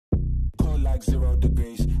like 0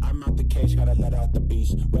 degrees. I'm out the cage, gotta let out the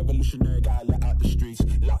beast. Revolutionary, gotta let out the streets.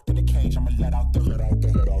 Locked in the cage, I'ma let out the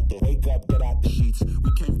wake up, get out the sheets.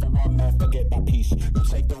 We came for one man, forget that peace. You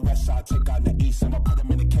take the west side, take out the east. I'ma put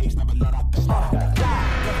them in the cage, never let out the I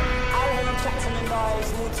hear them chatting the noise,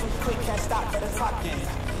 move too quick, can't stop for the talking.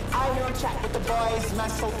 I hear them chat with the boys,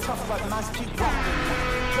 man's so tough, but man's keep walking.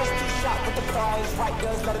 Just too sharp with the prize, white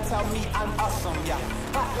girls better tell me I'm awesome, yeah.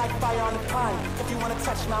 Hot like fire on the pine, if you wanna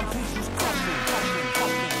touch me, please use caution, caution,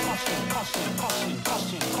 caution, caution, caution,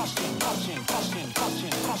 caution, caution, caution, caution, caution,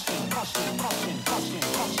 caution, caution, caution, caution,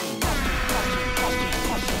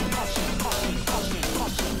 caution, caution, caution,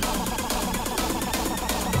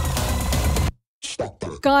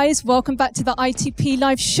 Guys, welcome back to the ITP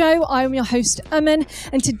Live Show. I'm your host, Aman,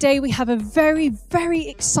 and today we have a very, very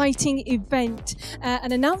exciting event,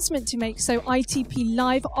 an announcement to make. So ITP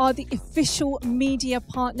Live are the official media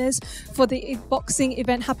partners for the boxing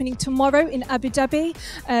event happening tomorrow in Abu Dhabi,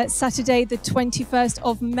 Saturday the 21st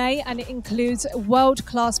of May, and it includes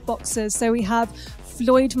world-class boxers. So we have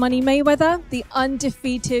Floyd Mayweather, the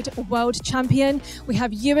undefeated world champion. We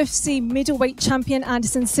have UFC middleweight champion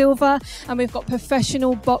Anderson Silva, and we've got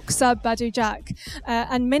professional boxer Badou Jack,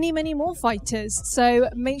 and many, many more fighters. So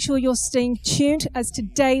make sure you're staying tuned, as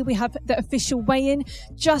today we have the official weigh-in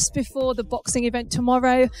just before the boxing event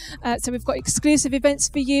tomorrow. So we've got exclusive events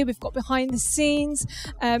for you. We've got behind the scenes,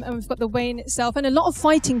 and we've got the weigh-in itself and a lot of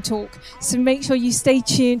fighting talk. So make sure you stay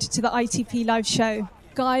tuned to the ITP Live Show.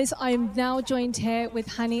 Guys, I am now joined here with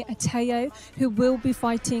Hani Ateo, who will be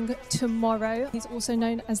fighting tomorrow. He's also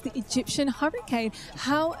known as the Egyptian Hurricane.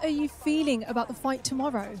 How are you feeling about the fight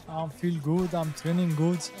tomorrow? I feel good. I'm training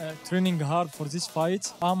good, training hard for this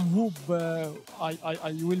fight. I hope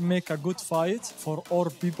I will make a good fight for all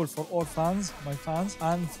people, for all fans, my fans,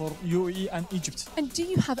 and for UAE and Egypt. And do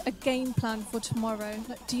you have a game plan for tomorrow?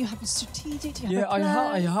 Like, do you have a strategic? Do you have a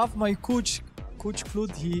plan? I have my coach. Coach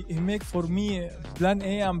Floyd, he make for me plan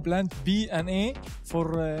A and plan B and A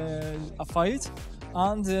for a fight,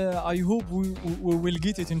 and I hope we will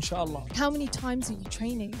get it, inshallah. How many times are you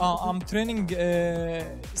training? I'm training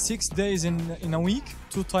 6 days in a week,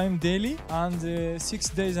 2 times daily, and 6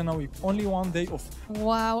 days in a week, only 1 day off.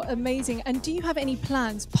 Wow, amazing. And do you have any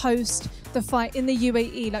plans post the fight in the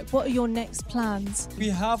UAE? Like, what are your next plans? We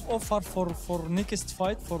have offer for next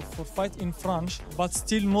fight, for fight in France, but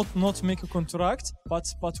still not make a contract,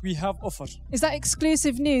 but we have offer. Is that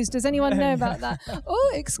exclusive news? Does anyone know about that?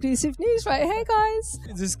 Oh, exclusive news right here, guys.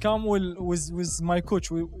 This come with my coach.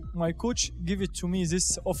 My coach give it to me,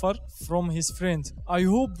 this offer from his friend. I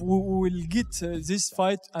hope we will get this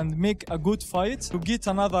fight and make a good fight to get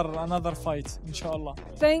another fight, inshallah.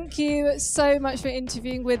 Thank you so much for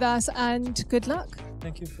interviewing with us, and good luck.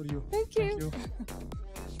 Thank you for you. Thank you.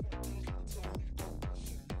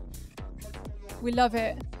 We love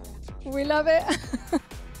it. We love it.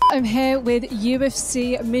 I'm here with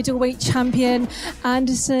UFC middleweight champion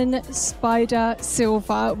Anderson Spider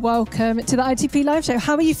Silva. Welcome to the ITP Live Show.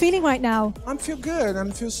 How are you feeling right now? I feel good. I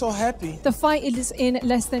feel so happy. The fight is in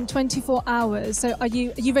less than 24 hours. So are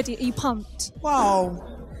you ready? Are you pumped? Wow.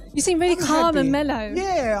 You seem really calm and mellow.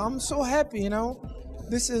 Yeah, I'm so happy, you know.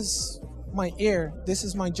 This is my air. This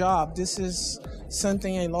is my job. This is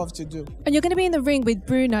something I love to do. And you're going to be in the ring with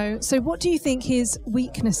Bruno. So what do you think his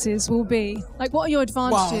weaknesses will be? Like, what are your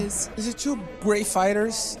advantages? Wow. These are two great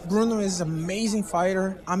fighters. Bruno is an amazing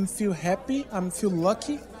fighter. I feel happy. I feel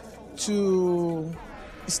lucky to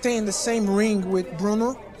stay in the same ring with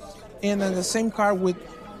Bruno and in the same car with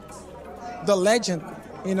the legend,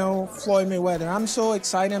 you know, Floyd Mayweather. I'm so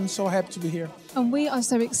excited. I'm so happy to be here. And we are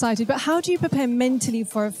so excited. But how do you prepare mentally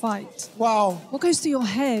for a fight? Wow. What goes through your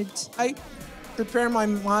head? I prepare my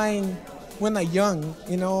mind when I'm young.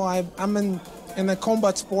 You know, I'm in a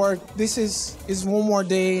combat sport. This is one more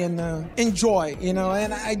day and enjoy, you know,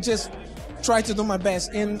 and I just try to do my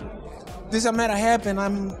best. And this matter happen,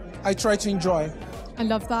 I try to enjoy. I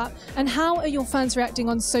love that. And how are your fans reacting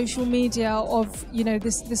on social media of, you know,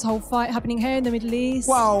 this whole fight happening here in the Middle East?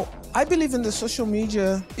 Wow, I believe in the social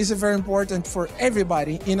media is very important for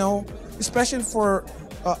everybody, you know, especially for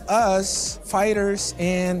us fighters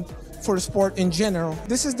and for sport in general.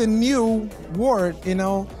 This is the new word, you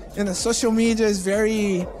know, and the social media is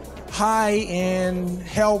very high and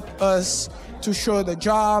help us to show the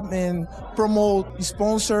job and promote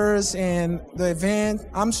sponsors and the event.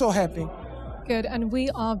 I'm so happy. good. And we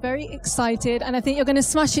are very excited. And I think you're going to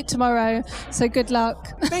smash it tomorrow. So good luck.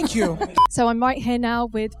 Thank you. So I'm right here now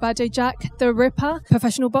with Badou Jack, the Ripper,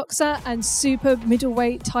 professional boxer and super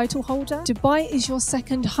middleweight title holder. Dubai is your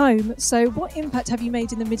second home. So what impact have you made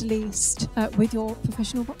in the Middle East with your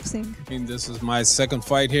professional boxing? I mean, this is my second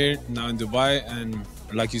fight here now in Dubai, and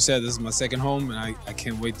like you said, this is my second home, and I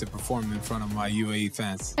can't wait to perform in front of my UAE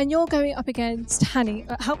fans. And you're going up against Hani.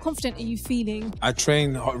 How confident are you feeling? I train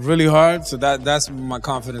really hard, so that's where my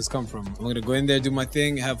confidence comes from. I'm going to go in there, do my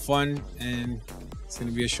thing, have fun, and it's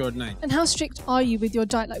going to be a short night. And how strict are you with your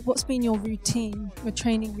diet? Like, what's been your routine, your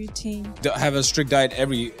training routine? I have a strict diet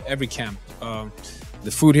every camp. The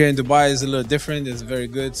food here in Dubai is a little different. It's very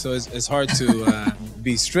good, so it's hard to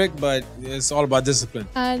be strict, but it's all about discipline.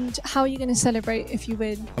 And how are you going to celebrate if you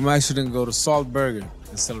win? I'm actually going to go to Salt Burger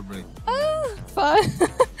and celebrate. Oh, fun.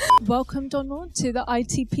 Welcome, Donald, to the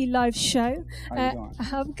ITP Live show. How you doing?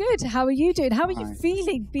 I'm good. How are you doing? How are you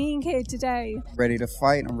feeling being here today? Ready to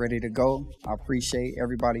fight. I'm ready to go. I appreciate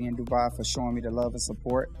everybody in Dubai for showing me the love and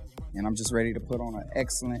support. And I'm just ready to put on an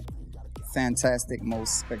excellent, fantastic,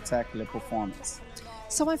 most spectacular performance.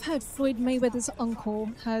 So I've heard Floyd Mayweather's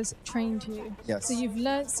uncle has trained you. Yes. So you've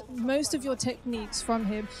learnt most of your techniques from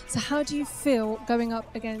him. So how do you feel going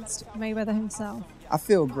up against Mayweather himself? I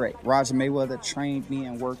feel great. Roger Mayweather trained me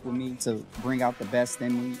and worked with me to bring out the best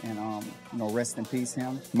in me, and rest in peace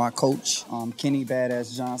him. My coach, Kenny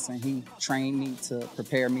Badass Johnson, he trained me to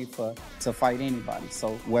prepare me to fight anybody.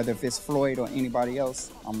 So whether if it's Floyd or anybody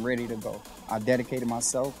else, I'm ready to go. I dedicated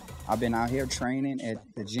myself. I've been out here training at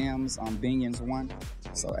the gyms on Binion's One.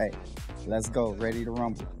 So hey, let's go, ready to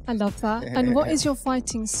rumble. I love that. And what is your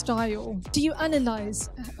fighting style? Do you analyze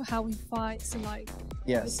how he fights and like?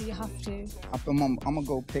 Yes. Obviously you have to. I'm gonna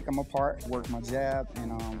go pick him apart, work my jab,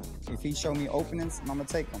 and if he show me openings, I'm gonna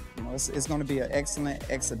take him. You know, it's gonna be an excellent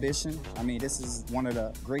exhibition. I mean, this is one of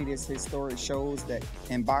the greatest historic shows that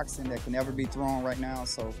in boxing that can ever be thrown right now.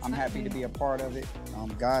 So I'm happy to be a part of it.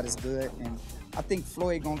 God is good, and I think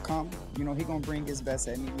Floyd gonna come. You know, he gonna bring his best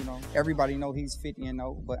at me. You know, everybody know he's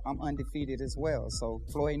 50-0, but I'm undefeated as well. So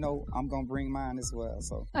Floyd know I'm gonna bring mine as well.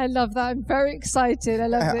 So I love that. I'm very excited. I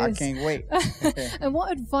love this. I can't wait. And what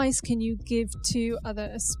advice can you give to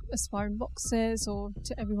other aspiring boxers or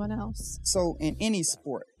to everyone else? So in any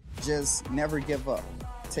sport, just never give up.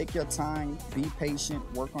 Take your time, be patient,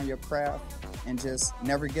 work on your craft, and just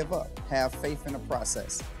never give up. Have faith in the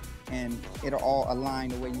process, and it'll all align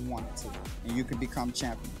the way you want it to, and you can become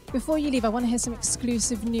champion. Before you leave, I want to hear some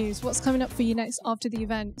exclusive news. What's coming up for you next after the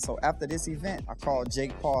event? So after this event, I called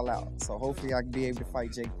Jake Paul out. So hopefully I can be able to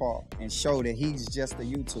fight Jake Paul and show that he's just a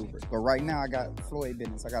YouTuber. But right now I got Floyd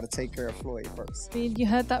business. I got to take care of Floyd first. You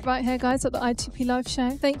heard that right here, guys, at the ITP Live show.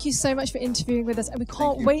 Thank you so much for interviewing with us, and we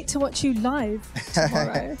can't wait to watch you live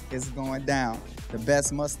tomorrow. It's going down. The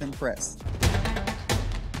best must impress.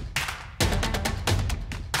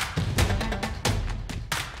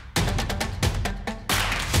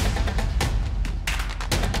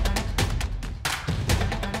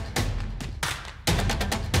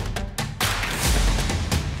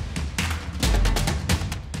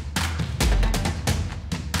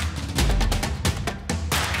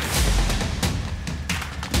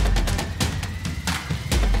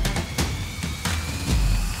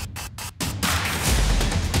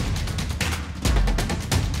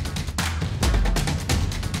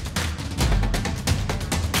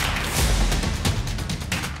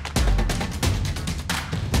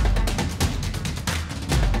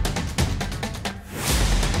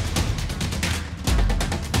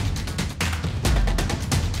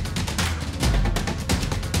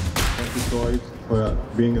 Floyd, for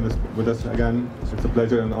being with us again. It's a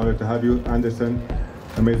pleasure and honor to have you. Anderson,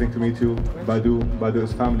 amazing to meet you. Badou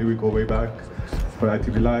is family, we go way back. For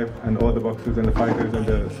ITV Live, and all the boxers and the fighters and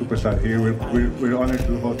the superstars here. We're honored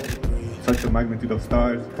to host such a magnitude of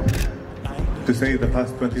stars. To say the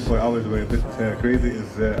past 24 hours were a bit crazy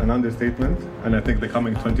is an understatement, and I think the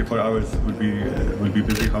coming 24 hours will be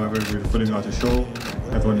busy. However, we're putting out a show.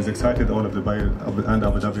 Everyone is excited. All of Dubai and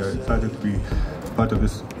Abu Dhabi are excited to be part of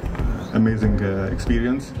this amazing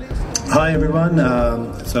experience. Hi everyone,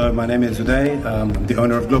 so my name is Uday. I'm the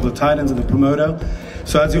owner of Global Titans and the promoter.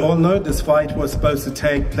 So as you all know, this fight was supposed to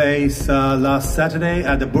take place last Saturday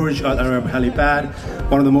at the Burj Al Arab helipad,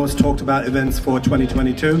 one of the most talked about events for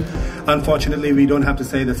 2022. Unfortunately, we don't have to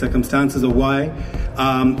say the circumstances of why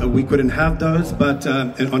we couldn't have those, but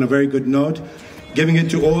on a very good note, giving it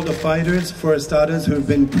to all the fighters, for starters, who've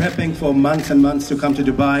been prepping for months and months to come to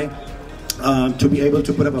Dubai, to be able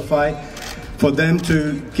to put up a fight, for them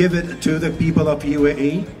to give it to the people of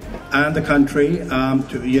UAE, and the country.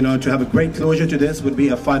 To have a great closure to this would be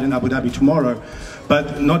a fight in Abu Dhabi tomorrow.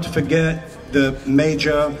 But not to forget the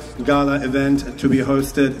major gala event to be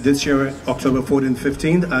hosted this year, October 14th and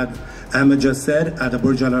 15th, as Ahmed just said, at the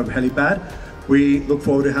Burj Al Arab helipad. We look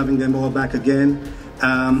forward to having them all back again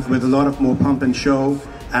with a lot of more pump and show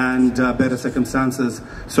and better circumstances.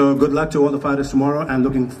 So good luck to all the fighters tomorrow, and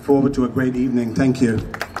looking forward to a great evening. Thank you.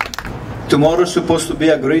 Tomorrow is supposed to be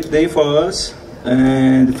a great day for us,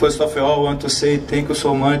 and first of all I want to say thank you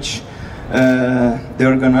so much the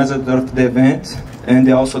organizer of the event, and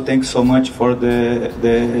also thank you so much for the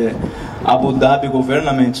Abu Dhabi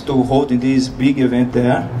government to hold this big event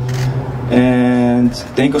there. And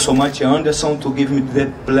thank you so much, Anderson, to give me the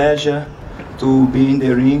pleasure to be in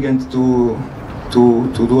the ring and to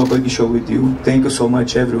do a big show with you. Thank you so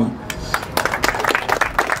much, everyone.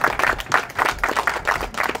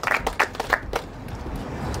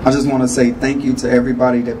 I just want to say thank you to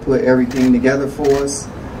everybody that put everything together for us,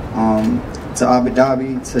 to Abu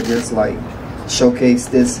Dhabi, to just like showcase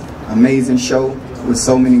this amazing show with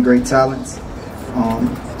so many great talents.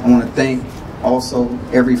 I want to thank also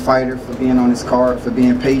every fighter for being on this card, for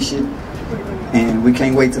being patient, and we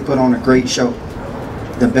can't wait to put on a great show.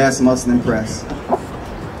 The best must impress.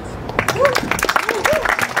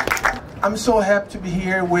 I'm so happy to be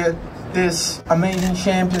here with these amazing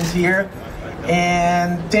champions here,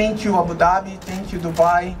 and thank you Abu Dhabi, thank you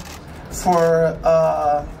Dubai for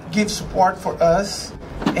give support for us,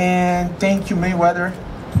 and thank you Mayweather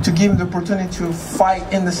to give me the opportunity to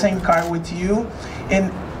fight in the same car with you,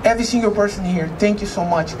 and every single person here. Thank you so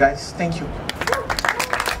much, guys. Thank you.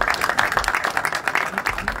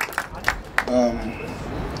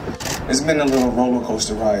 It's been a little roller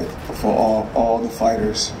coaster ride for all the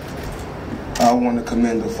fighters. I want to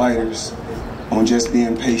commend the fighters on just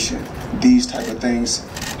being patient. These type of things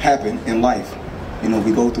happen in life. You know,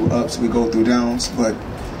 we go through ups, we go through downs, but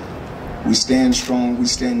we stand strong, we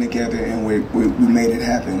stand together, and we made it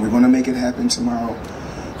happen. We're going to make it happen tomorrow.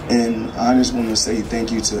 And I just want to say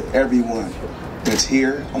thank you to everyone that's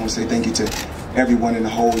here. I want to say thank you to everyone in the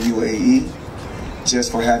whole UAE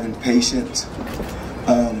just for having patience.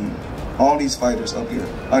 All these fighters up here,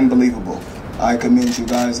 unbelievable. I commend you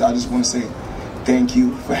guys. I just want to say thank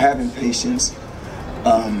you for having patience.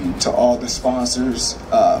 To all the sponsors,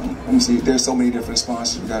 let me see, there's so many different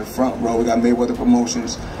sponsors. We got Front Row, we got Mayweather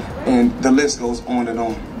Promotions, and the list goes on and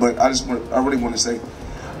on. But I really want to say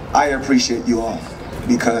I appreciate you all,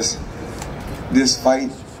 because this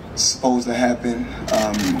fight is supposed to happen,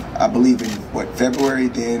 I believe in February,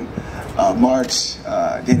 then March,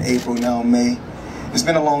 then April, now May. It's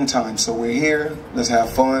been a long time, so we're here. Let's have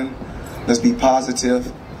fun. Let's be positive.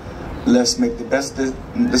 Let's make the best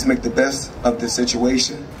of the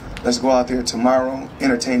situation. Let's go out there tomorrow,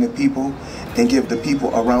 entertain the people, and give the people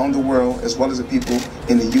around the world, as well as the people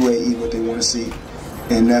in the UAE, what they want to see.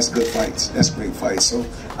 And that's good fights. That's great fights. So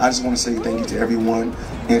I just want to say thank you to everyone,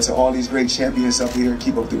 and to all these great champions up here.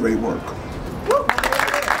 Keep up the great work.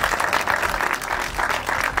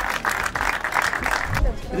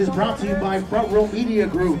 It is brought to you by Front Row Media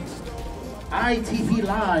Group, ITP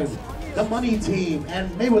Live, The Money Team, and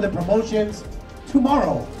Mayweather Promotions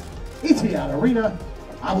tomorrow. Etihad Arena,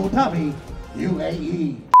 Abu Dhabi,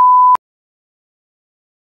 UAE.